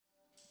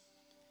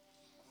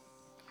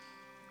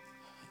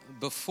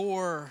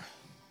Before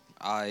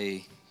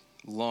I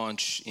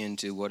launch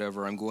into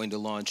whatever I'm going to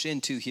launch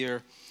into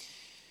here,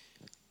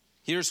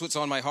 here's what's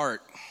on my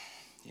heart.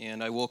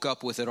 And I woke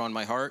up with it on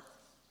my heart,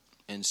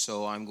 and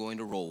so I'm going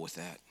to roll with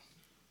that.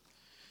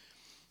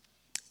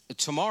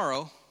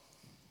 Tomorrow,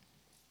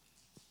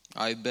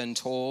 I've been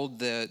told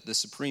that the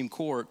Supreme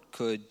Court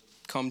could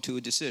come to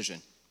a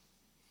decision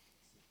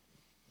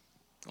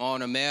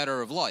on a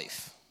matter of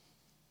life.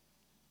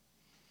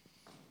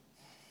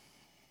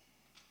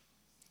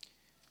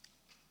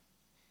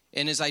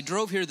 And as I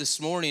drove here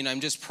this morning, I'm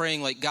just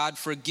praying, like, God,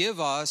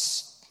 forgive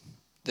us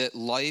that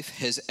life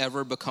has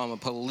ever become a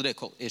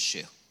political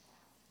issue.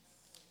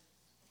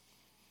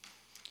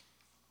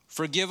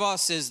 Forgive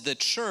us as the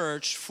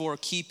church for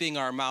keeping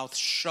our mouth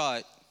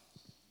shut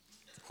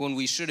when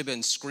we should have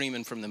been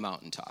screaming from the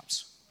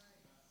mountaintops.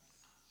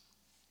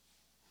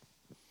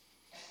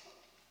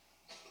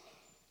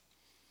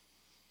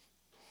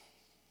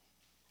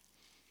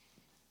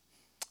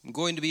 I'm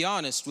going to be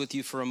honest with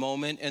you for a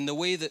moment, and the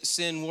way that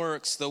sin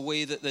works, the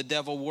way that the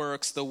devil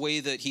works, the way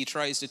that he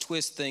tries to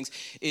twist things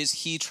is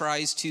he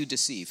tries to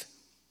deceive.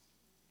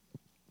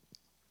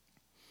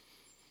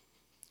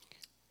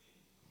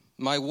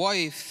 My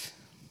wife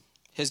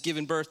has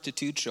given birth to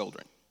 2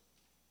 children,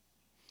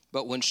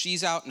 but when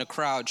she's out in a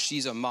crowd,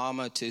 she's a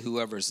mama to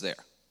whoever's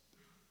there.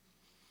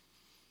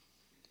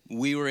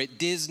 We were at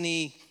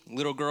Disney,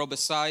 little girl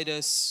beside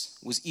us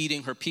was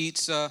eating her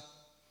pizza,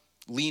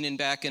 leaning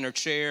back in her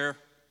chair,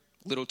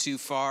 a little too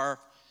far.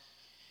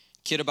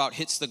 Kid about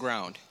hits the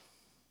ground.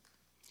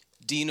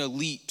 Dina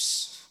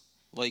leaps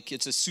like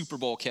it's a Super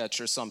Bowl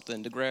catch or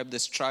something to grab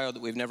this child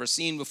that we've never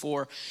seen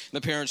before.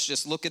 And the parents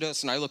just look at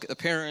us, and I look at the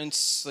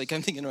parents. Like,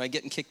 I'm thinking, am I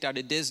getting kicked out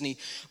of Disney?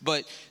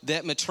 But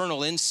that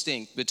maternal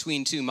instinct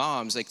between 2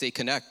 moms, like, they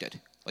connected.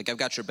 Like, I've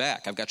got your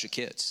back. I've got your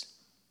kids.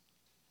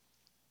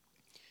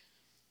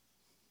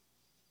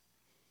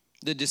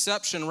 The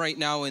deception right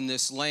now in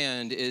this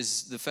land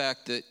is the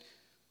fact that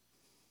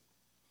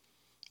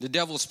the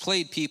devil's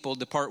played people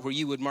the part where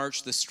you would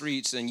march the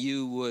streets and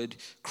you would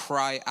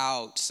cry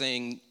out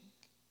saying,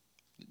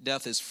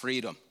 death is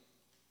freedom.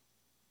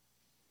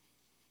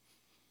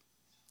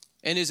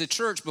 And as a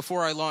church,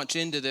 before I launch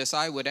into this,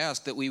 I would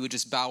ask that we would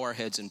just bow our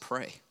heads and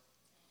pray.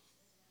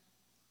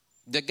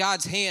 That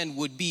God's hand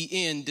would be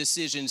in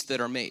decisions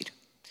that are made.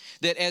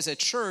 That as a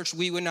church,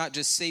 we would not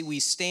just say we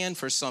stand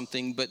for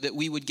something, but that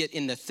we would get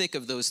in the thick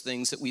of those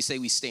things that we say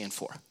we stand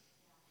for.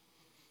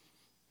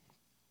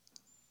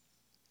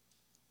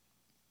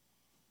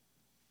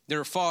 There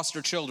are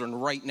foster children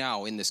right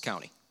now in this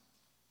county.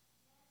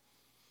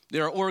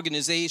 There are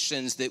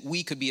organizations that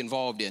we could be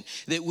involved in,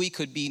 that we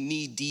could be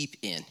knee-deep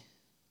in.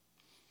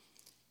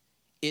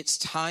 It's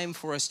time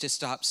for us to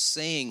stop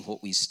saying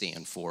what we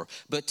stand for,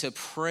 but to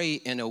pray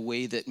in a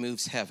way that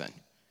moves heaven,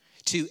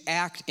 to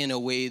act in a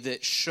way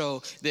that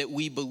show that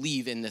we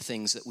believe in the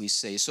things that we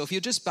say. So if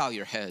you just bow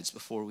your heads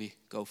before we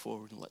go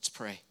forward, and let's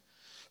pray.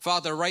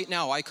 Father, right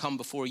now I come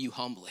before you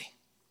humbly.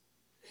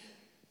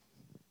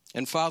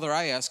 And Father,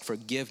 I ask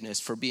forgiveness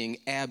for being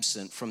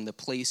absent from the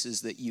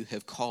places that you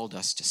have called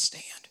us to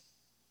stand.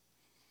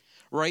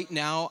 Right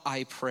now,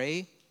 I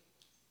pray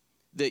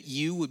that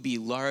you would be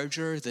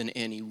larger than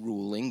any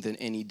ruling, than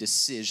any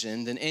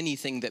decision, than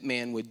anything that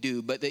man would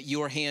do, but that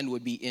your hand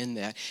would be in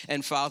that.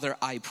 And Father,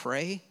 I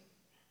pray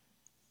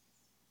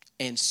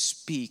and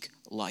speak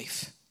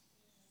life.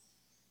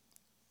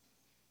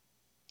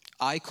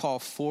 I call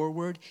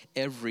forward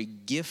every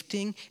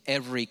gifting,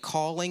 every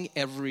calling,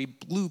 every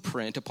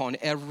blueprint upon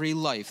every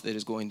life that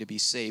is going to be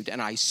saved.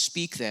 And I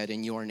speak that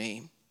in your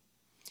name.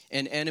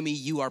 And enemy,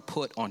 you are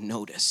put on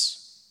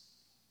notice.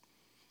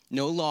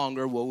 No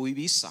longer will we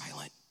be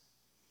silent.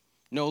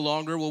 No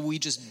longer will we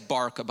just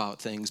bark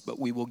about things, but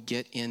we will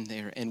get in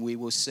there and we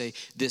will say,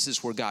 this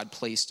is where God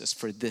placed us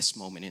for this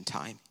moment in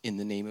time. In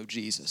the name of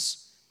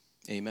Jesus.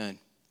 Amen.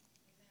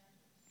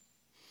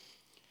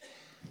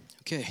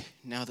 Okay,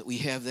 now that we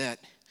have that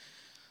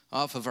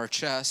off of our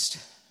chest,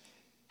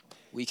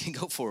 we can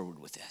go forward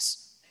with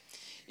this.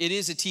 It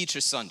is a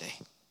Teacher Sunday,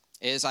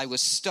 as I was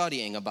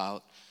studying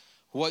about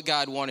what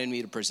God wanted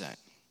me to present.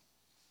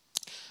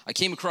 I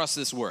came across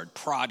this word,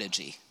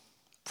 prodigy.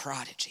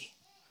 Prodigy.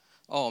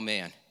 Oh,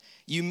 man.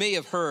 You may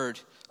have heard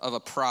of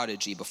a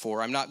prodigy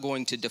before. I'm not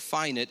going to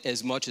define it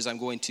as much as I'm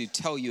going to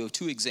tell you of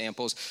 2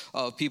 examples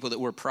of people that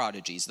were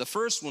prodigies. The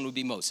first one would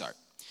be Mozart.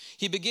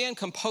 He began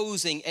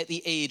composing at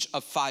the age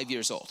of 5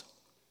 years old.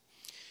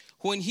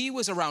 When he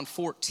was around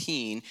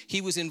 14,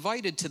 he was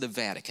invited to the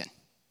Vatican.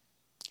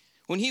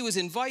 When he was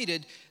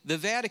invited, the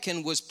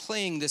Vatican was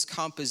playing this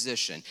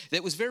composition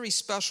that was very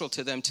special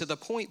to them, to the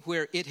point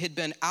where it had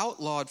been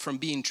outlawed from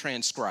being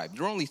transcribed.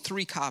 There were only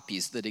 3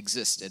 copies that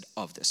existed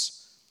of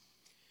this.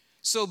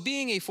 So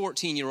being a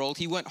 14-year-old,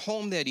 he went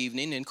home that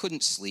evening and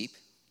couldn't sleep.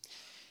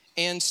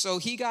 And so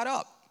he got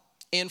up,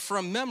 and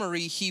from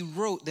memory, he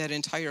wrote that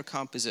entire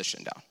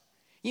composition down.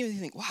 You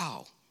think,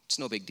 wow, it's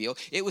no big deal.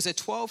 It was a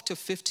 12 to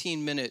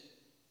 15 minute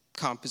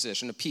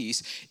composition, a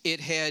piece. It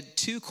had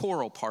 2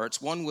 choral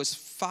parts. One was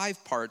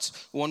 5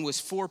 parts, one was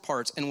 4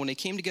 parts. And when they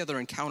came together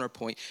in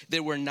counterpoint,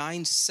 there were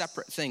 9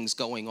 separate things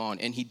going on.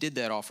 And he did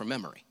that all from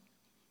memory.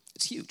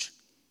 It's huge.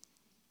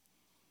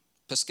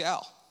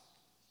 Pascal.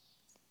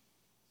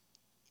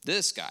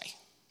 This guy.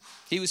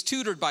 He was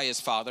tutored by his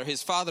father.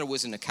 His father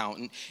was an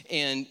accountant.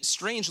 And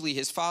strangely,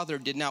 his father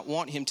did not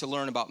want him to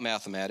learn about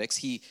mathematics.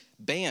 He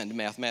banned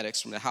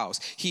mathematics from the house.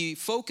 He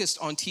focused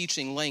on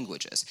teaching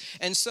languages.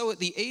 And so at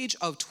the age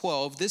of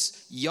 12,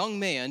 this young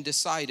man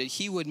decided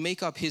he would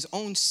make up his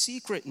own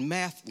secret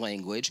math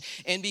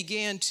language and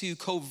began to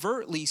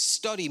covertly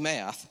study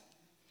math.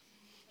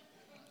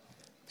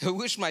 I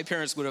wish my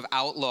parents would have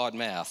outlawed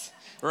math,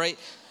 right?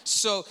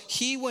 So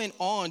he went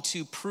on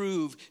to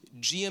prove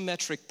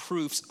geometric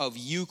proofs of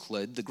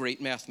Euclid, the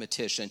great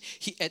mathematician.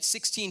 At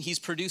 16, he's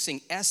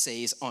producing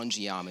essays on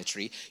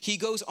geometry. He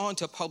goes on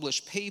to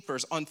publish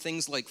papers on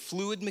things like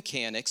fluid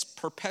mechanics,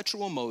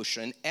 perpetual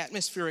motion,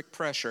 atmospheric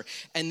pressure.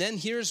 And then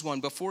here's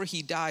one. Before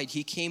he died,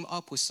 he came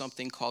up with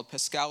something called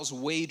Pascal's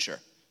wager,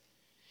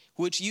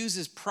 which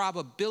uses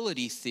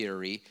probability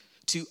theory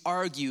to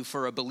argue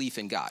for a belief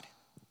in God.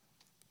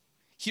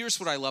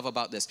 Here's what I love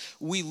about this.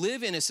 We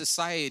live in a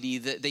society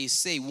that they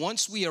say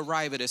once we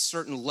arrive at a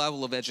certain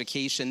level of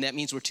education, that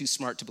means we're too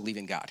smart to believe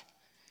in God.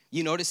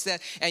 You notice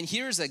that? And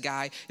here's a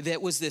guy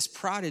that was this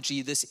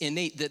prodigy, this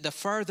innate, that the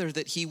farther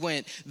that he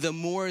went, the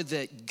more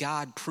that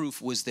God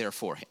proof was there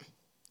for him.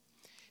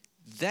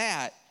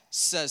 That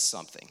says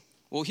something.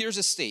 Well, here's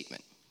a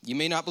statement. You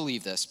may not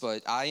believe this,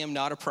 but I am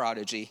not a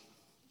prodigy.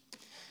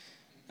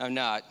 I'm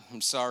not. I'm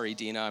sorry,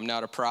 Dina. I'm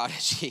not a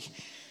prodigy.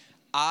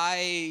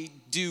 I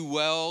do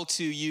well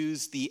to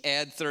use the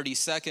add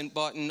 30-second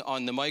button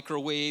on the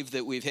microwave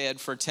that we've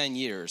had for 10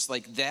 years.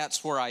 Like,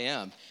 that's where I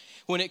am.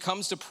 When it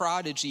comes to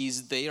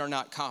prodigies, they are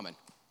not common.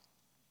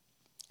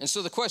 And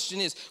so the question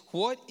is,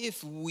 what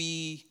if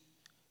we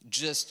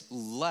just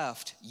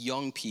left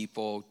young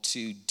people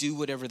to do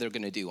whatever they're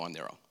going to do on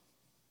their own?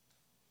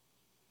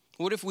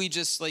 What if we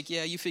just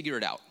yeah, you figure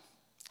it out?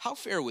 How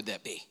fair would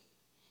that be?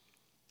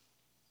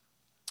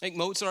 Like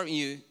Mozart,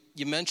 you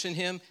mentioned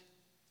him.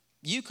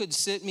 You could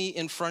sit me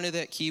in front of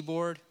that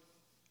keyboard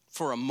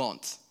for a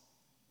month.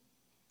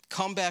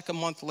 Come back a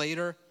month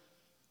later,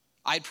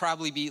 I'd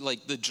probably be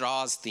like the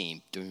Jaws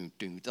theme. Doom,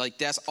 doom. Like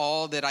that's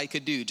all that I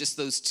could do, just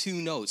those 2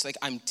 notes. Like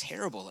I'm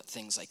terrible at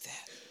things like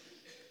that.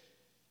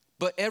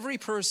 But every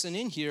person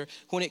in here,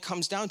 when it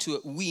comes down to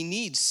it, we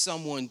need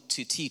someone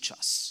to teach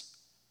us.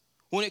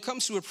 When it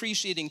comes to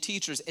appreciating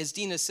teachers, as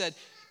Dina said,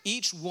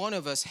 each one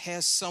of us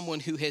has someone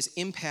who has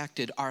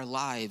impacted our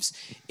lives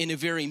in a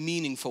very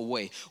meaningful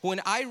way. When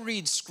I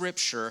read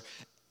scripture,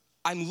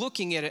 I'm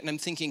looking at it and I'm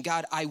thinking,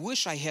 God, I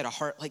wish I had a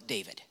heart like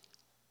David.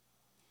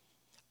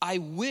 I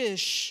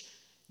wish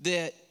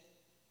that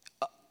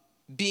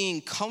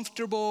being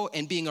comfortable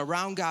and being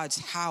around God's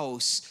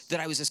house, that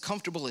I was as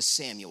comfortable as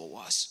Samuel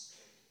was.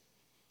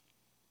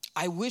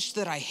 I wish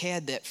that I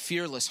had that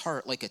fearless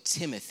heart like a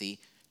Timothy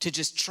to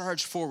just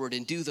charge forward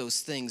and do those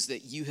things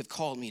that you have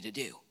called me to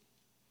do.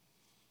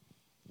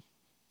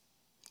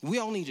 We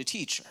all need a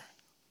teacher.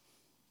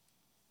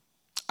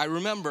 I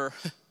remember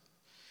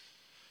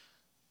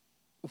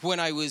when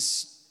I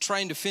was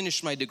trying to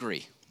finish my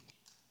degree,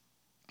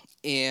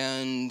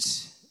 and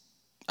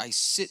I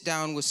sit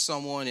down with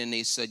someone and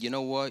they said, you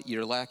know what,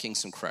 you're lacking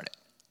some credit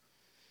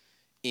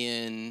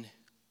in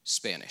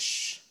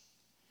Spanish,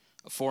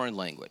 a foreign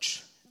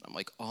language. I'm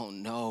like, oh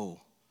no.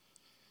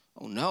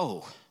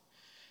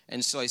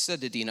 And so I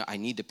said to Dina, I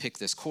need to pick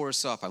this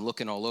course up. I'm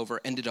looking all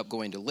over, ended up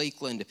going to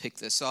Lakeland to pick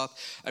this up.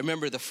 I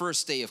remember the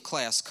first day of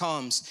class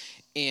comes,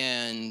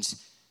 and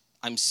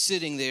I'm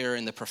sitting there,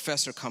 and the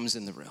professor comes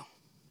in the room.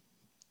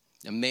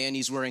 A man,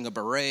 he's wearing a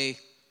beret,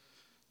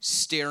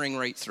 staring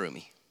right through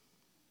me.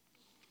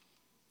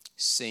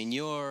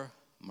 Senor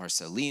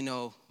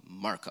Marcelino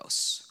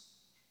Marcos.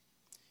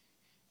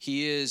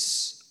 He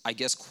is, I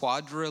guess,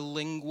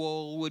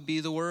 quadrilingual would be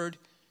the word.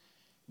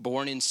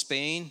 Born in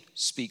Spain,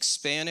 speaks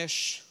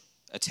Spanish,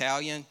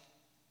 Italian,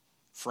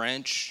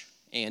 French,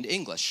 and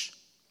English.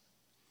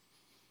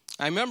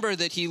 I remember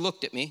that he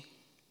looked at me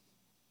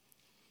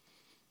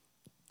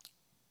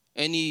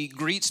and he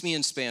greets me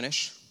in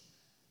Spanish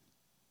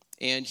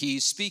and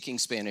he's speaking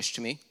Spanish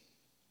to me.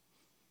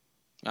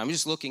 I'm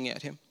just looking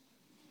at him.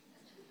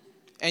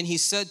 And he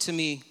said to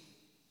me,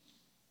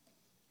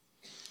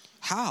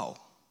 How,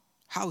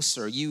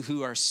 sir, you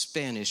who are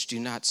Spanish do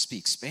not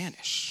speak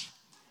Spanish?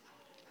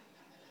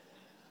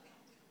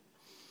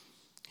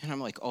 And I'm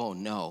like, oh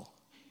no.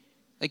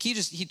 Like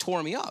he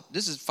tore me up.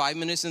 This is 5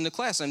 minutes into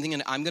class. I'm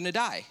thinking, I'm going to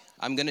die.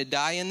 I'm going to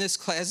die in this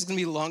class. It's going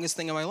to be the longest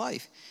thing of my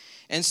life.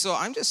 And so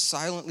I'm just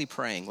silently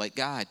praying, like,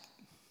 God,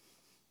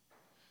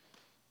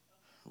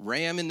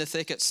 ram in the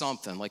thicket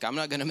something. Like, I'm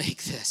not going to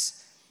make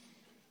this.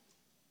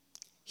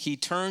 He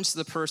turns to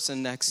the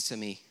person next to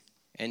me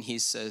and he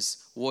says,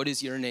 what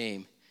is your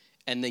name?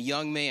 And the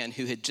young man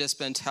who had just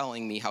been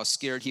telling me how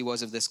scared he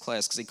was of this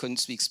class because he couldn't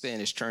speak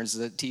Spanish turns to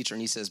the teacher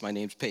and he says, my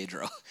name's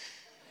Pedro.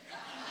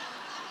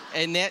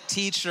 And that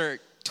teacher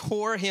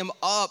tore him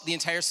up the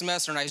entire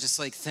semester. And I was just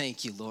like,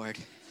 thank you, Lord.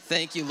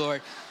 Thank you,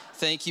 Lord.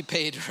 Thank you,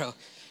 Pedro.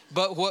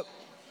 But what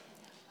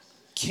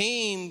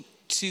came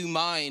to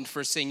mind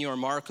for Senor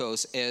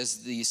Marcos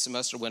as the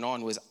semester went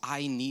on was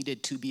I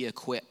needed to be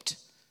equipped.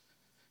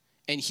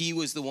 And he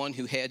was the one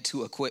who had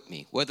to equip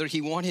me. Whether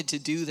he wanted to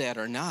do that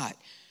or not,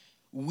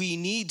 we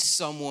need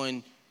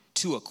someone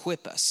to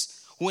equip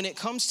us. When it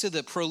comes to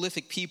the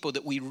prolific people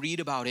that we read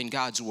about in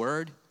God's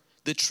word,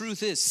 the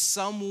truth is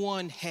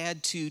someone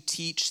had to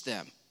teach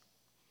them.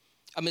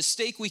 A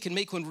mistake we can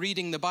make when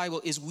reading the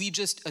Bible is we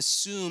just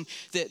assume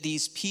that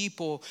these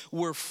people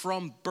were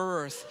from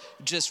birth,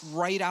 just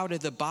right out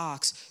of the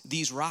box,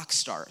 these rock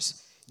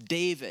stars.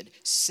 David,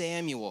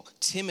 Samuel,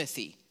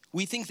 Timothy.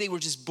 We think they were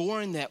just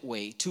born that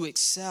way to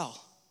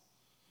excel.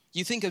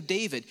 You think of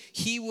David,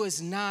 he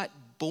was not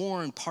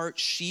born part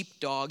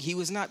sheepdog. He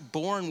was not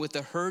born with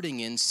a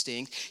herding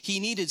instinct. He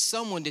needed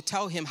someone to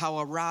tell him how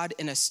a rod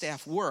and a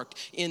staff worked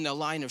in the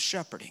line of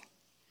shepherding.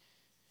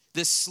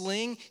 The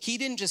sling, he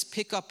didn't just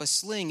pick up a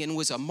sling and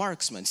was a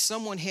marksman.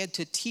 Someone had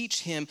to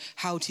teach him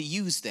how to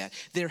use that.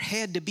 There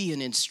had to be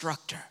an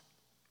instructor.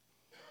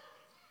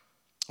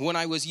 When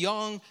I was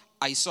young,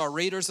 I saw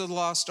Raiders of the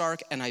Lost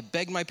Ark, and I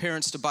begged my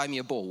parents to buy me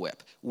a bullwhip.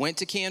 Went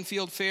to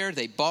Canfield Fair,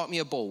 they bought me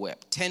a bullwhip,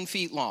 10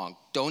 feet long.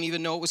 Don't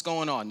even know what was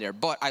going on there,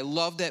 but I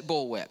loved that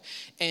bullwhip.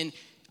 And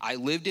I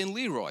lived in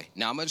Leroy,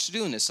 not much to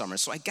do in this summer.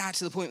 So I got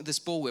to the point with this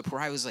bullwhip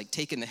where I was like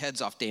taking the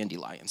heads off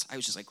dandelions. I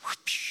was just like,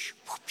 whoosh,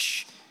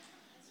 whoosh.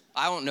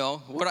 I don't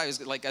know what I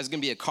was like. I was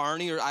going to be a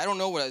carny, or I don't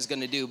know what I was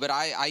going to do, but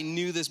I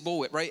knew this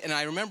bullwhip, right? And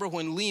I remember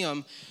when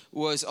Liam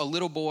was a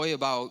little boy,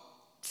 about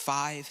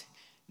 5,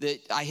 that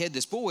I had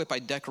this bullwhip. I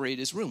decorated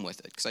his room with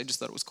it because I just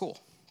thought it was cool.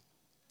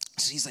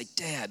 So he's like,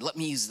 Dad, let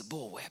me use the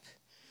bullwhip.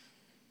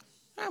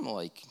 I'm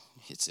like,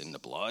 it's in the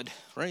blood,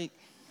 right?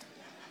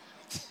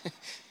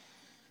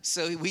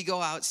 So we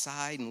go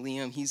outside, and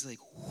Liam, he's like,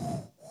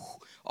 whoo, whoo.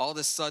 All of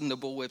a sudden the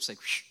bullwhip's like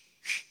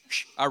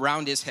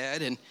around his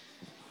head, and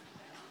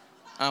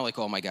I'm like,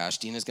 oh my gosh,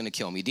 Dina's gonna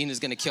kill me. Dina's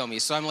gonna kill me.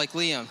 So I'm like,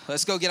 Liam,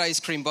 let's go get ice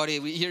cream, buddy.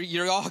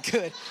 You're all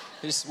good.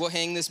 We'll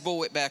hang this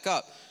bullwhip back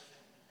up.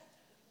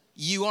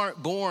 You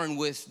aren't born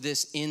with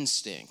this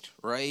instinct,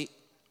 right?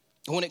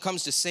 When it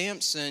comes to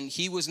Samson,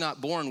 he was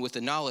not born with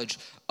the knowledge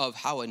of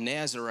how a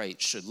Nazirite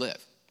should live.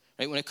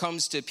 Right? When it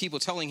comes to people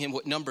telling him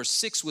what number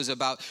 6 was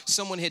about,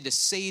 someone had to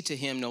say to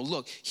him, no,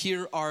 look,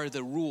 here are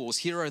the rules,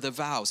 here are the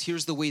vows,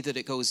 here's the way that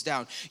it goes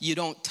down. You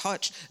don't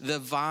touch the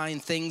vine,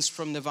 things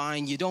from the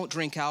vine, you don't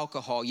drink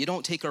alcohol, you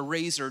don't take a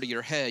razor to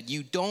your head,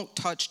 you don't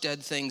touch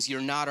dead things,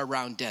 you're not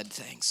around dead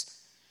things.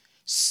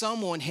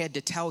 Someone had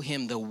to tell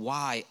him the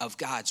why of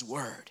God's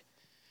word.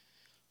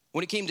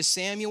 When it came to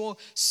Samuel,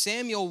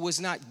 Samuel was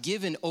not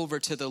given over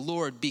to the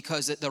Lord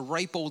because at the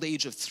ripe old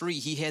age of 3,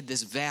 he had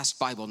this vast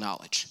Bible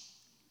knowledge.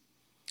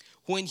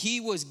 When he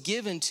was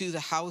given to the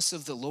house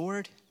of the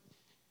Lord,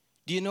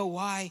 do you know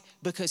why?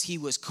 Because he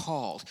was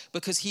called,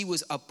 because he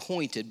was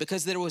appointed,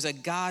 because there was a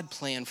God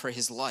plan for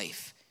his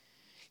life.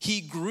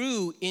 He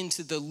grew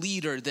into the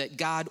leader that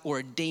God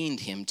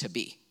ordained him to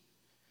be,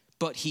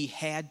 but he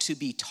had to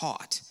be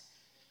taught.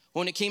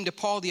 When it came to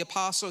Paul the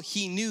apostle,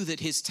 he knew that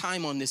his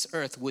time on this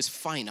earth was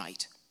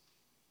finite.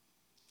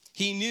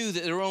 He knew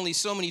that there were only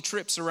so many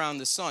trips around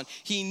the sun.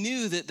 He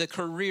knew that the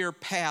career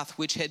path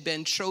which had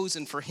been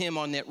chosen for him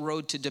on that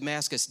road to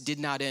Damascus did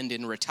not end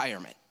in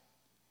retirement.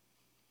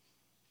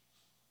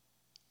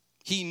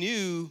 He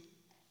knew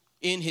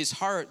in his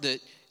heart that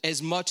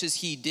as much as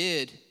he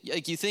did,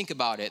 like you think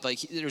about it,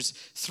 like there's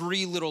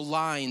 3 little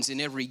lines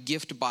in every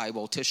gift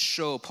Bible to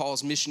show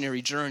Paul's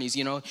missionary journeys,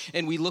 you know,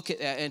 and we look at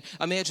that and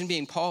imagine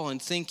being Paul and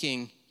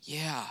thinking,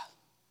 yeah,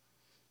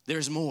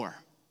 there's more.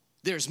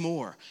 There's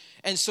more.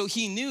 And so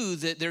he knew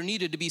that there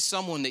needed to be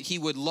someone that he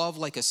would love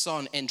like a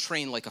son and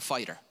train like a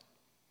fighter.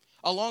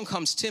 Along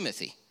comes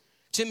Timothy.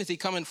 Timothy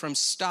coming from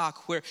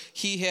stock where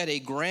he had a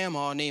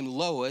grandma named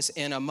Lois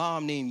and a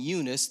mom named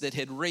Eunice that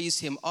had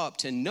raised him up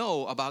to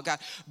know about God.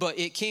 But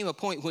it came a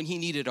point when he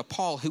needed a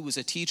Paul who was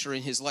a teacher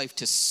in his life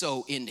to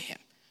sow into him.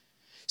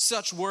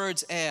 Such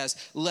words as,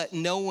 let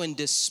no one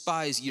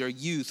despise your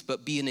youth,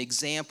 but be an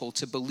example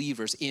to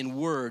believers in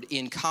word,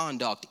 in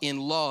conduct, in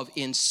love,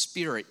 in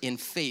spirit, in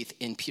faith,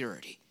 in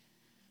purity.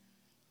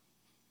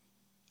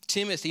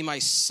 Timothy, my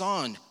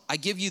son, I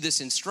give you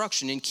this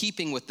instruction in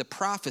keeping with the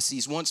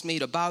prophecies once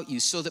made about you,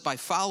 so that by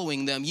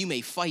following them you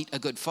may fight a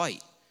good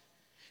fight.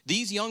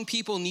 These young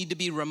people need to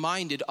be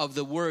reminded of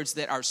the words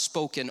that are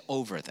spoken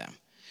over them.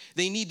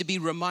 They need to be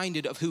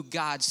reminded of who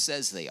God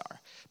says they are.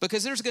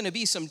 Because there's going to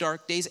be some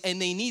dark days,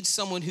 and they need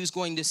someone who's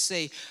going to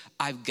say,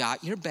 I've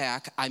got your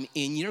back, I'm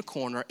in your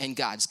corner, and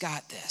God's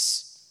got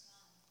this.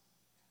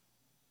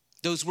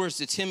 Those words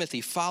to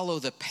Timothy, follow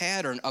the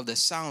pattern of the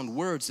sound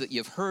words that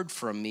you've heard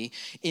from me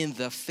in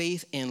the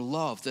faith and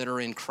love that are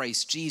in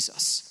Christ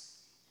Jesus.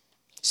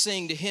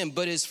 saying to him,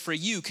 "But as for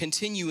you,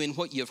 continue in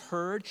what you have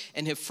heard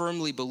and have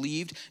firmly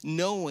believed,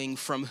 knowing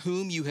from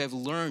whom you have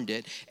learned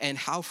it, and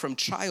how from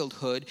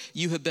childhood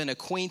you have been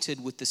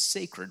acquainted with the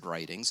sacred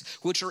writings,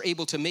 which are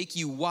able to make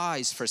you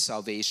wise for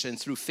salvation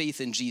through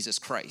faith in Jesus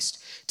Christ."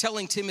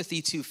 Telling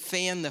Timothy to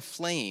fan the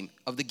flame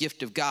of the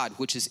gift of God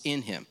which is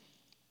in him.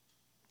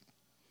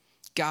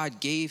 God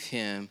gave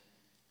him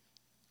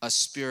a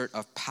spirit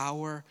of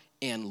power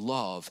and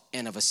love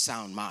and of a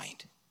sound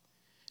mind.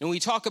 And when we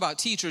talk about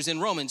teachers in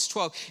Romans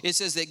 12, it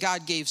says that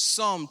God gave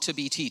some to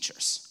be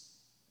teachers.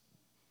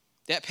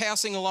 That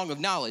passing along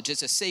of knowledge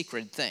is a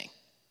sacred thing.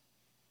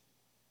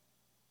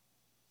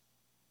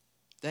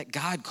 That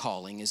God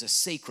calling is a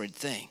sacred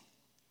thing.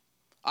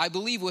 I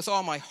believe with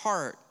all my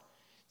heart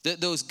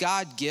that those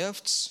God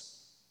gifts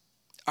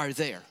are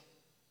there.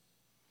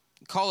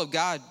 The call of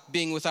God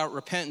being without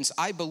repentance,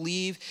 I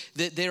believe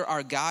that there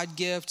are God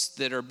gifts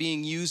that are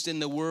being used in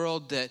the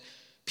world that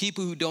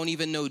people who don't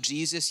even know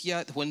Jesus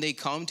yet, when they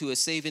come to a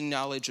saving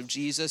knowledge of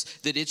Jesus,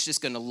 that it's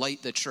just going to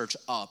light the church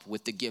up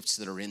with the gifts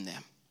that are in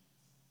them.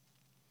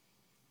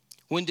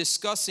 When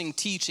discussing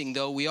teaching,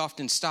 though, we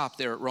often stop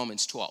there at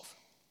Romans 12.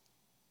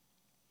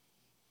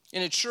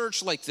 In a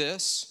church like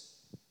this,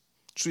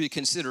 which we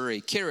consider a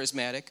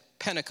charismatic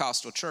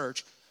Pentecostal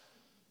church,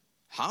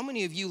 how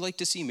many of you like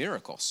to see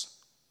miracles?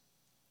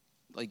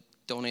 Like,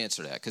 don't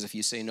answer that, because if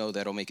you say no,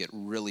 that'll make it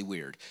really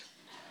weird.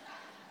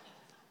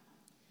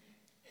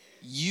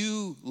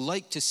 You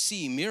like to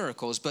see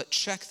miracles, but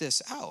check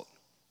this out.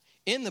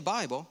 In the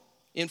Bible,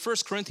 in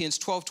 1 Corinthians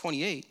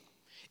 12:28,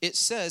 it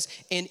says,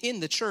 "And in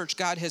the church,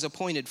 God has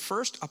appointed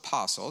first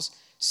apostles,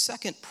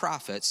 second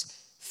prophets,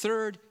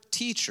 third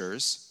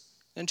teachers,"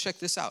 and check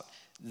this out,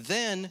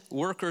 "then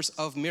workers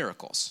of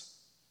miracles."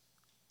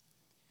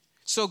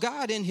 So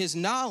God in his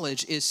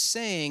knowledge is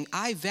saying,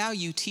 I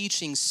value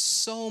teaching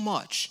so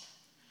much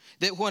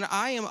that when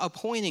I am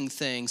appointing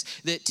things,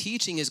 that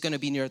teaching is going to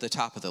be near the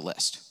top of the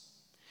list.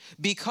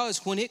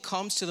 Because when it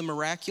comes to the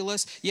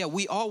miraculous, yeah,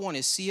 we all want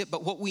to see it,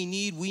 but what we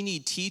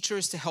need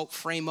teachers to help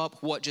frame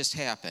up what just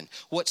happened,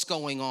 what's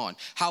going on,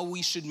 how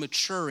we should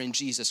mature in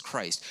Jesus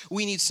Christ.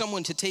 We need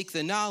someone to take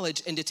the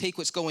knowledge and to take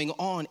what's going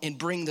on and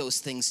bring those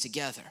things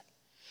together.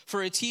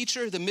 For a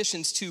teacher, the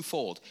mission's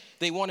twofold.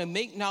 They want to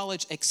make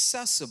knowledge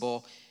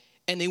accessible,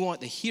 and they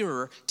want the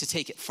hearer to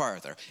take it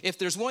farther. If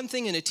there's one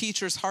thing in a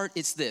teacher's heart,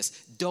 it's this: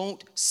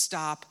 don't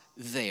stop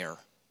there.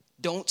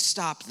 Don't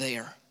stop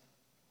there.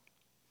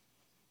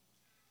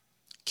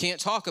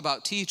 Can't talk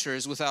about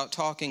teachers without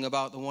talking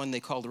about the one they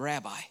called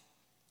rabbi.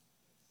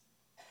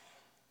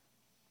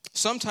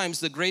 Sometimes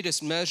the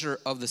greatest measure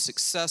of the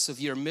success of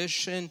your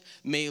mission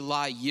may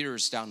lie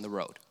years down the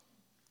road.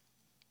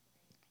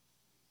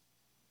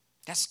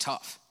 That's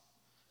tough.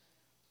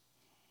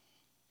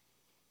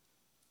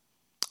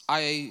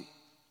 I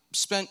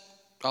spent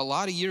a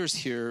lot of years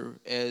here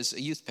as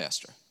a youth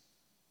pastor.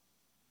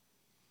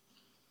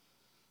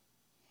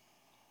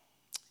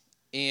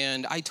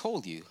 And I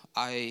told you,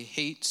 I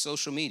hate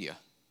social media.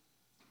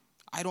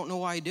 I don't know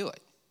why I do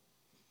it.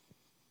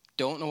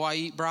 Don't know why I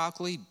eat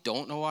broccoli.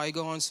 Don't know why I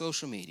go on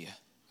social media.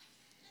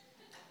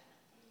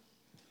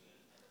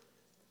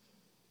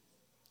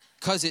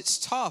 Because it's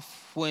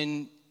tough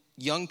when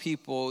young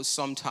people,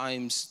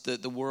 sometimes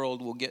the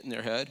world will get in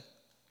their head.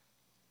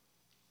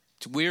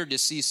 It's weird to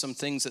see some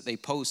things that they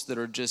post that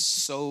are just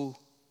so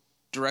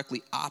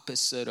directly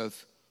opposite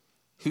of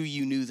who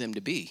you knew them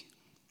to be.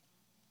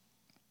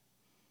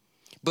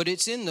 But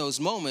it's in those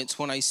moments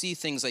when I see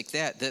things like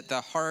that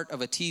the heart of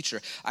a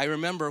teacher, I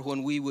remember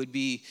when we would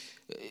be,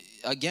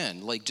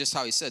 again, like just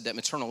how he said, that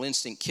maternal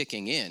instinct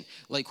kicking in.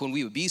 Like when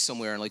we would be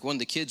somewhere and like one of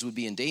the kids would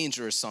be in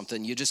danger or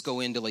something, you just go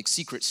into like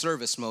secret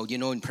service mode,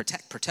 and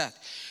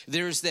protect.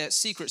 There's that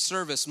secret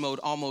service mode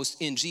almost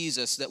in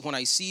Jesus, that when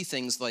I see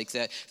things like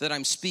that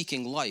I'm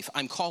speaking life.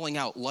 I'm calling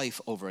out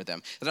life over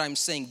them. That I'm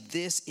saying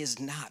this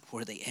is not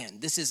where they end.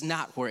 This is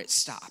not where it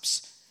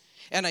stops.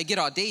 And I get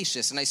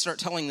audacious and I start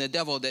telling the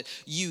devil that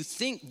you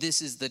think this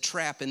is the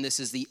trap and this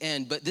is the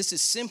end, but this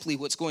is simply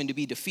what's going to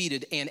be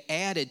defeated and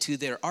added to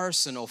their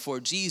arsenal for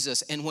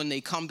Jesus. And when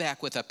they come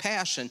back with a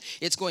passion,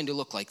 it's going to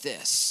look like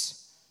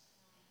this.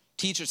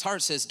 Teacher's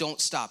heart says, don't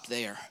stop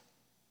there.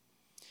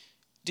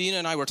 Dina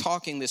and I were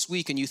talking this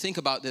week, and you think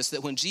about this,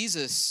 that when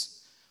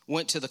Jesus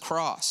went to the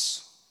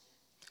cross,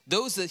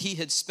 those that he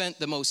had spent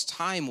the most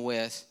time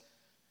with,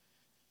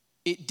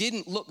 it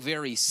didn't look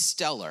very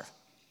stellar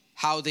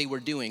how they were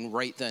doing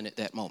right then at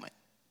that moment.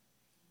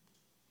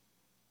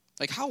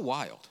 Like, how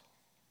wild.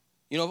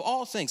 Of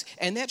all things.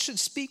 And that should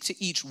speak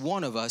to each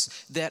one of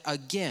us that,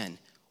 again,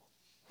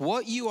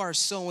 what you are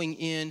sowing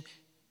in,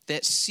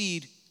 that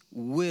seed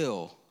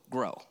will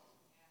grow.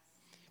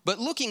 But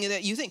looking at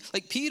that, you think,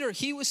 like Peter,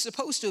 he was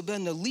supposed to have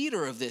been the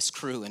leader of this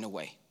crew in a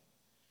way.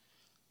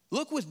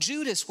 Look with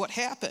Judas what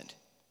happened.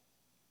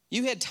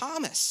 You had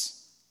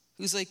Thomas,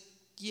 who's like,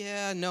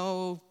 yeah,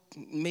 no,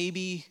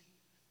 maybe,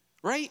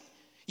 right?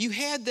 You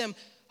had them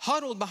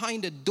huddled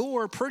behind a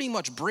door, pretty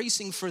much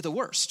bracing for the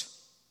worst.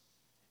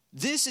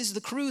 This is the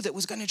crew that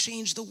was going to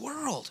change the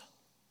world.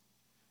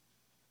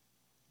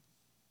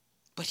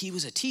 but he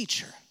was a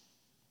teacher.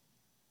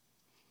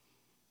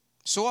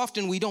 So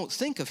often we don't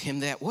think of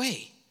him that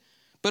way.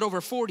 But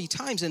over 40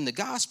 times in the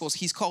Gospels,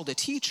 he's called a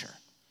teacher.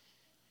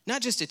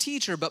 Not just a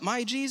teacher, but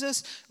my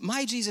Jesus,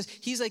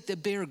 he's like the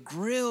Bear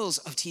Grylls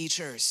of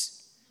teachers.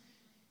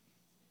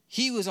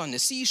 He was on the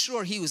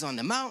seashore, he was on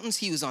the mountains,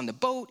 he was on the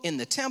boat, in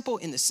the temple,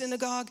 in the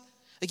synagogue.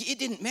 Like, it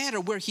didn't matter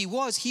where he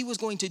was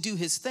going to do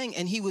his thing,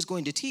 and he was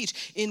going to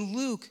teach. In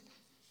Luke,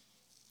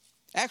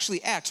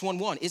 actually Acts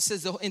 1:1, it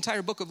says the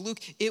entire book of Luke,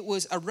 it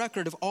was a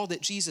record of all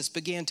that Jesus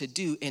began to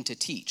do and to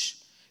teach.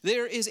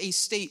 There is a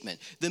statement: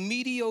 the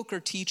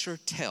mediocre teacher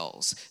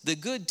tells, the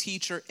good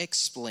teacher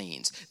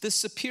explains, the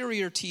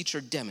superior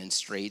teacher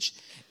demonstrates,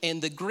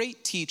 and the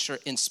great teacher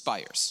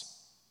inspires.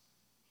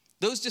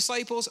 Those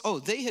disciples,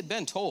 they had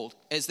been told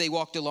as they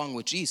walked along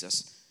with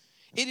Jesus.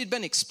 It had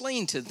been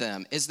explained to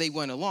them as they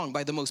went along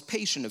by the most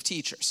patient of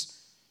teachers.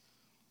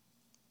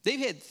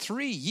 They've had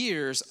 3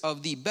 years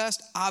of the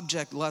best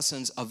object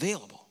lessons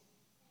available.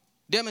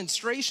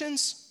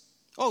 Demonstrations?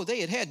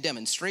 They had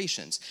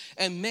demonstrations.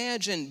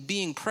 Imagine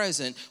being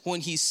present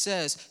when he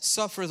says,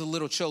 suffer the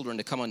little children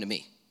to come unto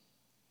me.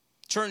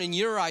 Turning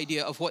your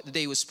idea of what the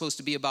day was supposed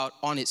to be about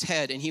on its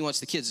head, and he wants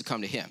the kids to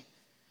come to him.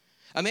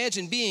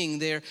 Imagine being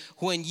there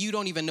when you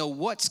don't even know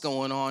what's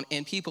going on,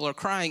 and people are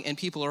crying and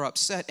people are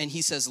upset, and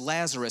he says,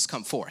 Lazarus,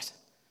 come forth.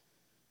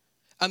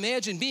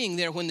 Imagine being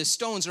there when the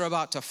stones are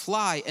about to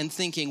fly and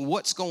thinking,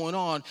 what's going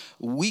on?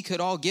 We could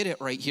all get it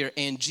right here,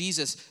 and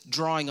Jesus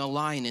drawing a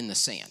line in the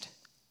sand.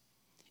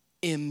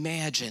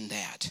 Imagine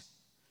that.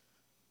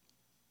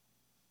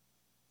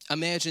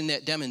 Imagine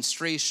that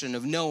demonstration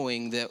of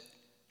knowing that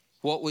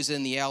what was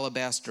in the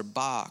alabaster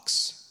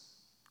box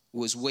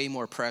was way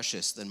more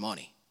precious than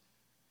money.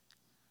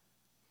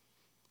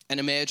 And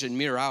imagine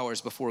mere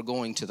hours before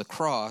going to the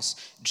cross,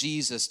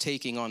 Jesus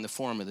taking on the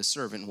form of the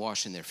servant and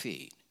washing their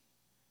feet.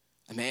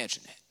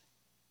 Imagine it.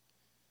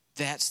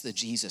 That's the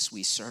Jesus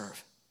we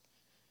serve.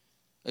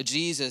 A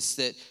Jesus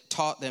that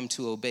taught them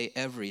to obey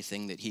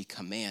everything that he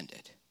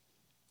commanded.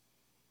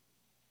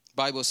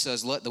 Bible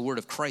says, let the word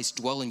of Christ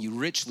dwell in you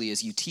richly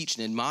as you teach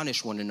and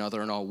admonish one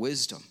another in all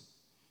wisdom.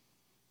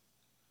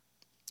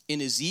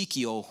 In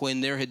Ezekiel,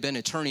 when there had been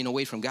a turning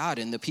away from God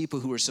and the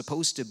people who were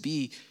supposed to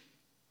be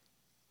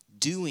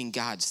doing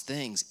God's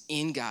things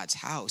in God's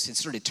house had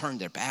sort of turned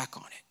their back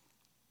on it.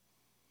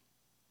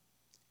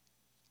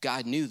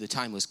 God knew the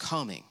time was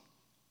coming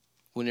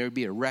when there would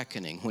be a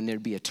reckoning, when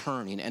there'd be a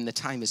turning, and the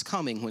time is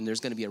coming when there's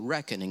going to be a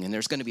reckoning and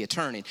there's going to be a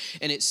turning.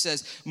 And it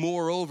says,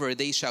 moreover,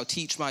 they shall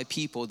teach my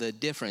people the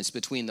difference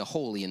between the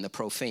holy and the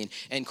profane,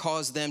 and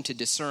cause them to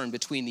discern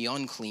between the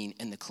unclean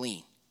and the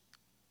clean.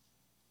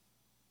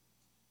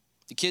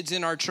 The kids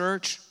in our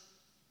church,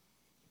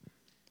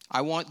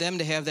 I want them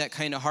to have that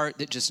kind of heart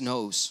that just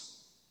knows.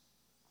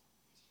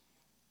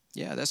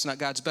 Yeah, that's not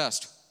God's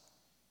best.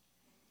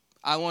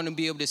 I want them to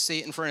be able to say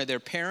it in front of their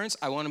parents.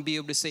 I want them to be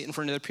able to say it in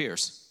front of their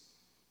peers.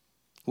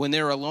 When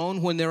they're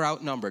alone, when they're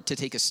outnumbered, to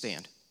take a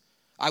stand.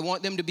 I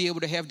want them to be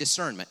able to have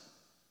discernment.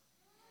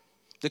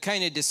 The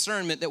kind of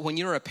discernment that when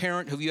you're a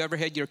parent, have you ever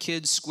had your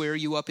kids square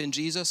you up in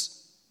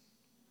Jesus?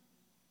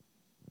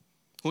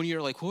 When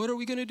you're like, what are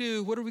we going to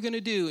do? What are we going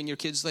to do? And your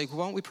kid's like,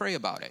 why don't we pray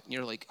about it? And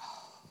you're like,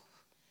 oh.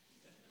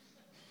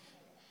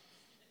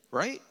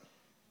 Right?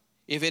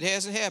 If it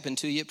hasn't happened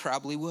to you, it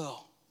probably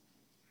will.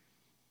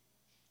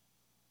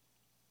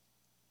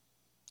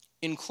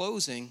 In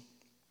closing,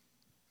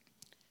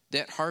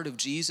 that heart of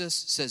Jesus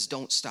says,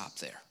 don't stop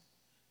there.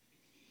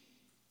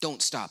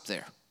 Don't stop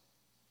there.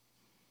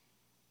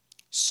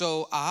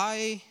 So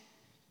I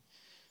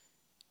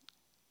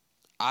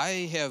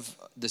have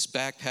this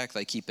backpack that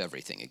I keep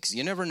everything in, because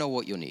you never know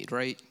what you'll need,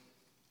 right?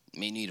 You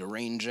may need a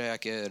rain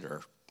jacket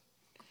or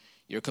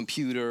your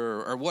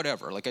computer or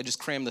whatever. Like, I just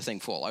cram the thing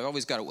full. I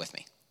always got it with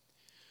me.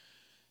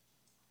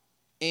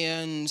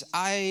 And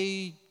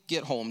I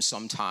get home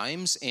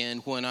sometimes,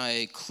 and when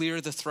I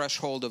clear the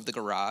threshold of the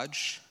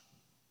garage,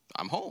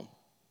 I'm home.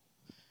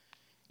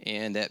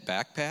 And that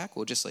backpack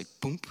will just like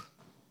boom.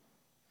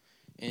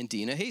 And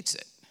Dina hates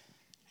it.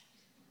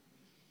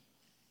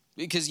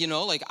 Because,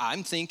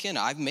 I'm thinking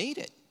I've made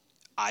it.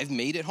 I've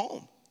made it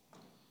home.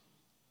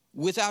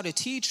 Without a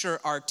teacher,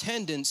 our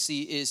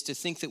tendency is to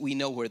think that we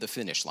know where the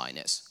finish line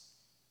is.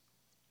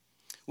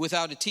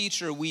 Without a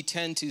teacher, we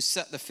tend to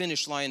set the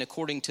finish line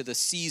according to the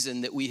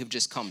season that we have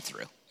just come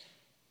through.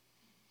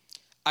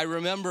 I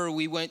remember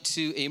we went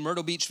to a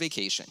Myrtle Beach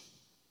vacation.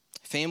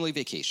 Family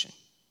vacation.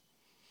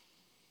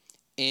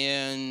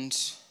 And,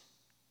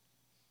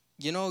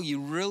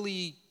 you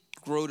really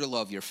grow to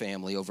love your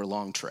family over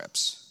long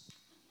trips.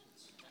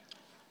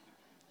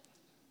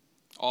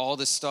 All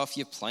the stuff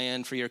you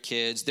planned for your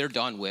kids, they're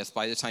done with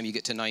by the time you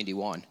get to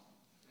 91.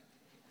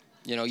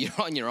 You're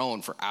on your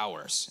own for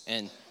hours.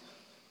 And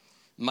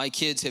my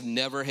kids have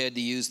never had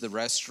to use the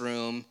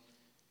restroom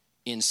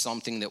in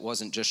something that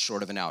wasn't just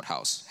short of an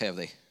outhouse, have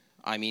they?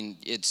 I mean,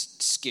 it's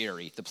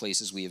scary, the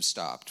places we have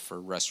stopped for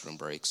restroom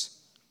breaks.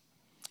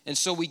 And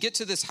so we get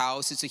to this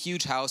house. It's a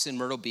huge house in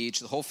Myrtle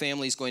Beach. The whole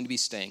family is going to be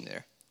staying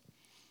there.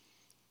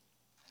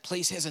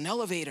 Place has an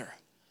elevator.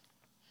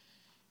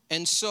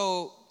 And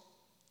so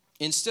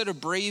instead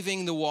of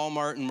braving the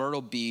Walmart in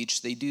Myrtle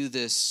Beach, they do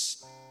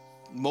this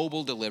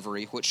mobile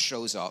delivery, which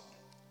shows up.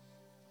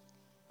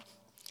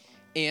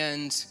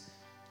 And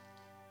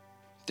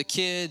the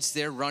kids,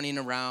 they're running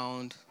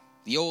around.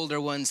 The older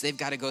ones, they've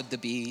got to go to the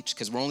beach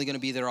because we're only going to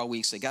be there all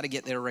week, so they got to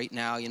get there right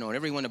now, and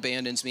everyone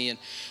abandons me. And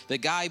the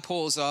guy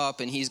pulls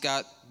up, and he's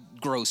got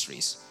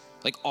groceries,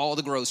 like all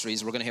the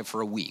groceries we're going to have for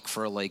a week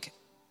for like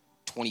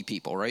 20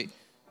 people, right?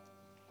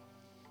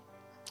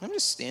 I'm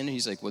just standing.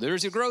 He's like, well,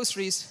 there's your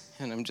groceries.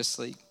 And I'm just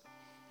like,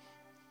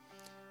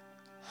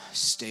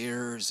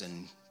 stairs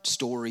and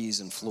stories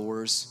and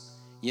floors.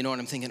 And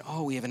I'm thinking,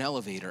 oh, we have an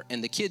elevator.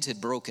 And the kids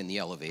had broken the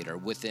elevator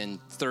within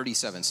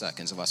 37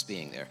 seconds of us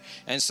being there.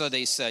 And so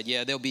they said,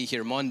 yeah, they'll be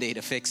here Monday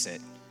to fix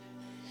it.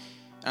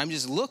 And I'm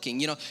just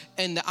looking,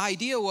 and the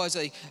idea was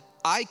like,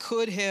 I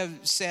could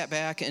have sat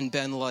back and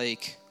been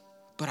like,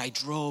 but I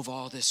drove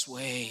all this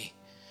way.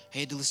 I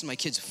had to listen to my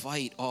kids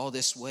fight all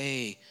this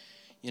way.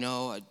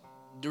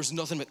 There was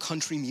nothing but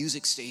country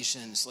music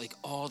stations, like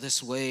all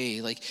this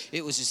way. Like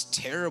it was just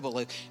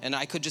terrible. And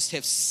I could just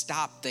have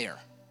stopped there.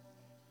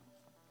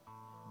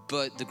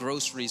 But the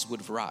groceries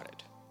would have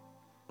rotted,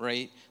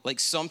 right? Like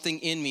something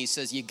in me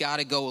says, you got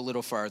to go a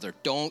little farther.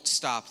 Don't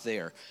stop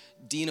there.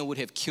 Dina would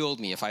have killed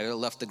me if I had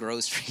left the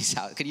groceries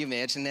out. Could you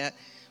imagine that?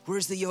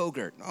 Where's the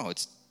yogurt? Oh,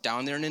 it's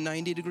down there in a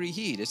 90-degree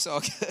heat. It's all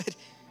good.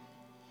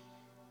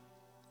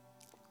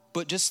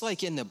 But just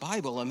like in the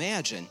Bible,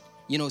 imagine,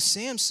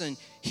 Samson,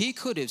 he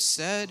could have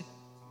said,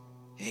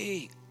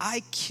 hey,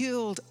 I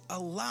killed a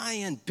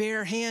lion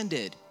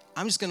barehanded.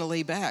 I'm just going to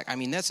lay back. I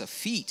mean, that's a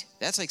feat.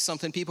 That's like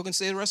something people can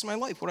say the rest of my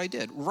life, what I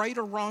did. Right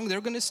or wrong,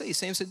 they're going to say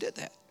Samson did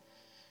that.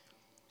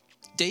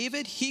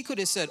 David, he could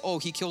have said, oh,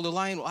 he killed a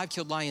lion. Well, I've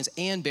killed lions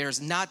and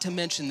bears, not to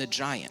mention the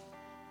giant.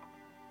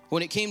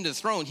 When it came to the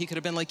throne, he could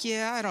have been like,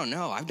 yeah, I don't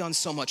know. I've done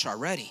so much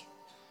already.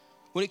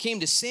 When it came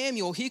to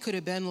Samuel, he could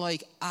have been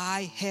like,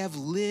 I have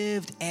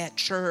lived at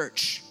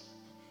church.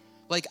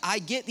 Like, I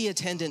get the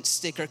attendance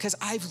sticker because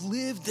I've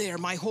lived there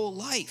my whole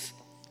life.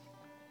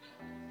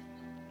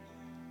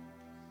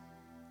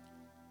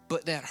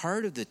 But that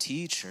heart of the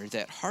teacher,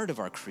 that heart of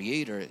our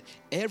Creator,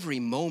 every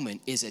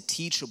moment is a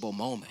teachable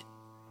moment.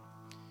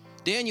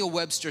 Daniel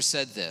Webster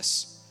said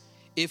this,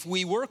 if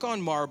we work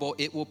on marble,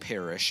 it will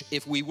perish.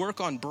 If we work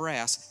on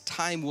brass,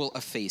 time will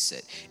efface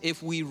it.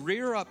 If we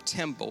rear up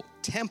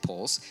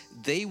temples,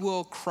 they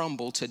will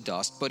crumble to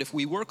dust. But if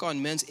we work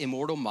on men's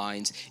immortal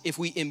minds, if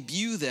we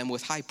imbue them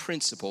with high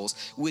principles,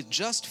 with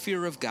just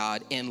fear of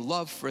God and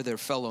love for their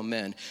fellow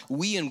men,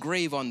 we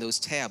engrave on those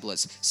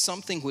tablets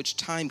something which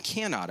time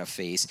cannot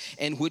efface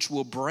and which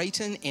will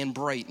brighten and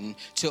brighten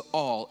to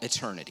all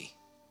eternity.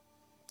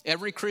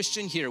 Every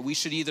Christian here, we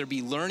should either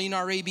be learning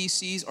our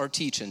ABCs or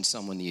teaching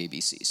someone the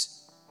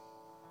ABCs.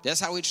 That's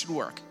how it should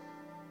work.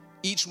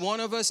 Each one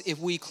of us, if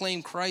we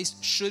claim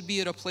Christ, should be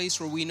at a place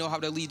where we know how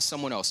to lead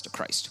someone else to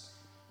Christ,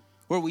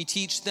 where we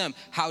teach them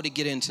how to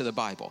get into the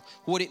Bible,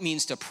 what it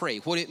means to pray,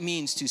 what it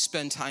means to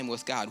spend time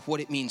with God, what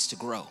it means to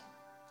grow.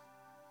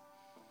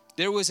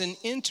 There was an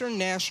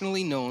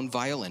internationally known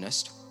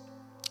violinist.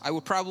 I will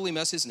probably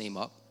mess his name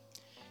up.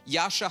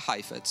 Jascha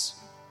Heifetz.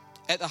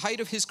 At the height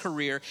of his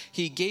career,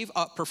 he gave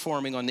up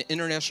performing on the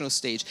international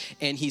stage,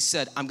 and he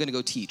said, I'm going to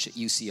go teach at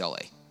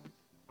UCLA.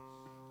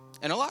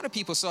 And a lot of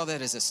people saw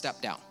that as a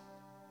step down.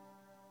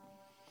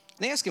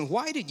 They asked him,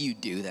 why did you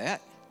do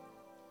that?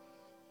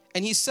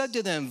 And he said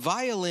to them,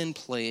 violin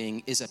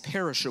playing is a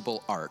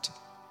perishable art.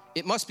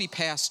 It must be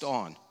passed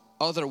on,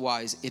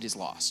 otherwise it is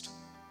lost.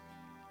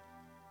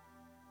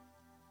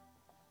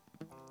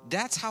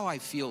 That's how I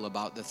feel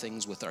about the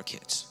things with our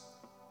kids.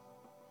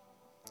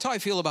 That's how I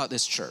feel about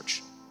this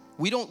church.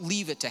 We don't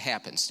leave it to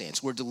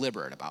happenstance. We're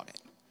deliberate about it.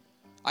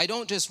 I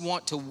don't just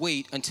want to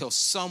wait until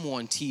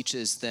someone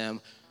teaches them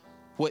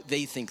what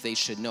they think they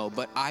should know,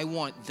 but I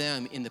want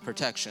them in the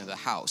protection of the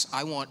house.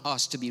 I want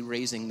us to be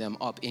raising them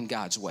up in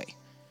God's way.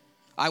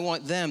 I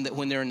want them that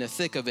when they're in the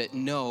thick of it,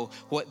 know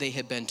what they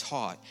have been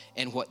taught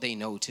and what they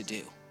know to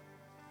do.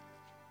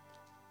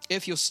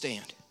 If you'll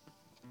stand.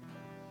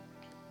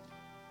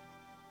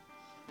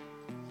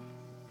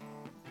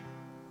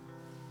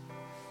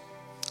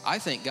 I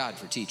thank God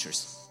for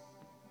teachers.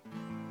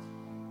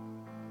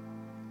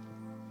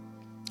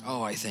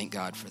 Oh, I thank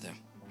God for them.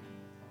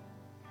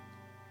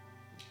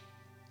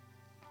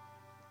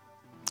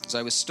 As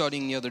I was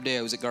studying the other day,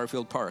 I was at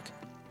Garfield Park.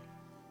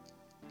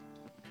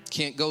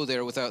 Can't go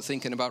there without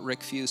thinking about Rick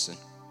Fuson.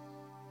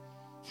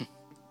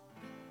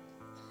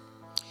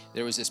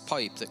 There was this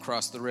pipe that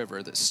crossed the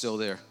river that's still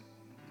there.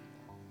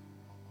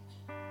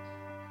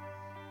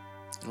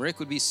 And Rick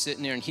would be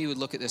sitting there and he would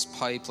look at this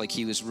pipe like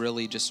he was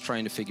really just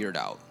trying to figure it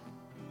out.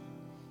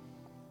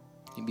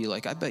 He'd be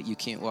like, I bet you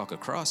can't walk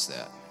across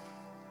that.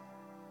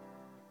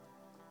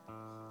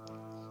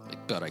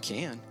 But I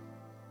can.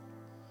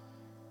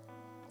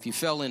 If you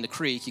fell in the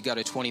creek, you got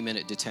a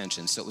 20-minute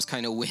detention, so it was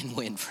kind of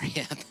win-win for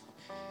him.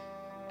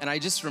 And I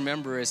just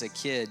remember as a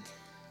kid,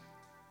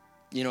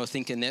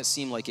 thinking that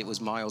seemed like it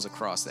was miles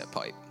across that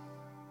pipe.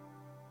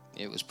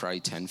 It was probably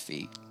 10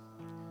 feet.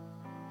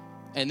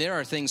 And there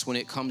are things when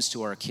it comes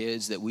to our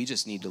kids that we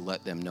just need to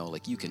let them know,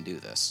 like, you can do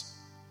this.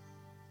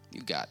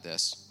 You got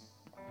this.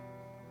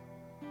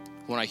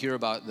 When I hear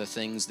about the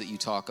things that you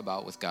talk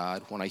about with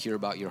God, when I hear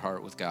about your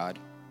heart with God,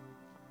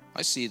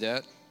 I see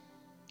that.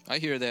 I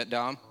hear that,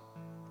 Dom.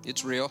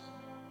 It's real.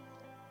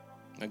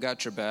 I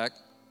got your back.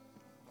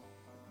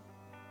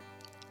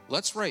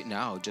 Let's right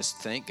now just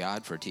thank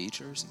God for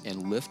teachers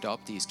and lift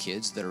up these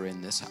kids that are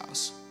in this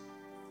house.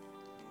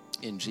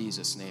 In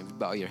Jesus' name,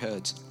 bow your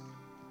heads.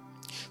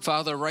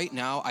 Father, right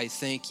now I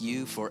thank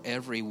you for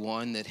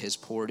everyone that has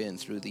poured in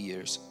through the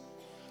years.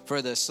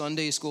 For the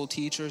Sunday school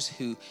teachers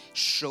who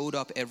showed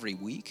up every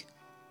week.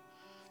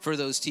 For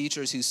those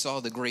teachers who saw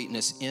the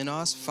greatness in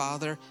us,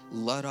 Father,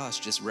 let us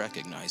just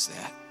recognize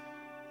that.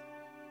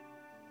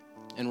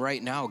 And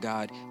right now,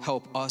 God,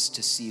 help us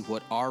to see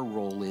what our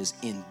role is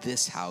in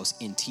this house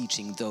in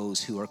teaching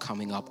those who are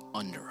coming up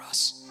under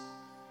us.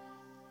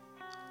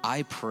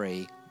 I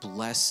pray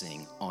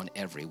blessing on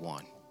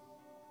everyone.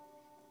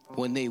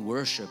 When they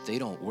worship, they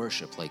don't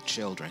worship like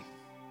children.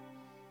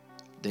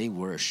 They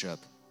worship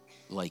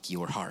like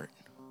your heart.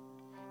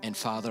 And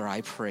Father,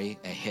 I pray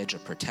a hedge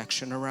of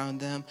protection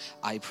around them.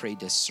 I pray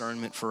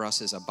discernment for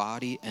us as a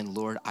body. And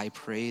Lord, I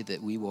pray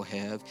that we will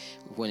have,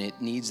 when it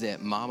needs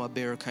that mama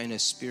bear kind of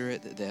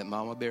spirit, that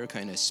mama bear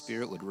kind of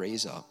spirit would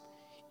raise up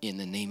in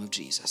the name of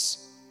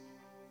Jesus.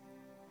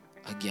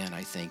 Again,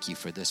 I thank you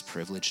for this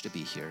privilege to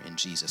be here. In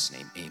Jesus'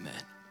 name,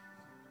 amen.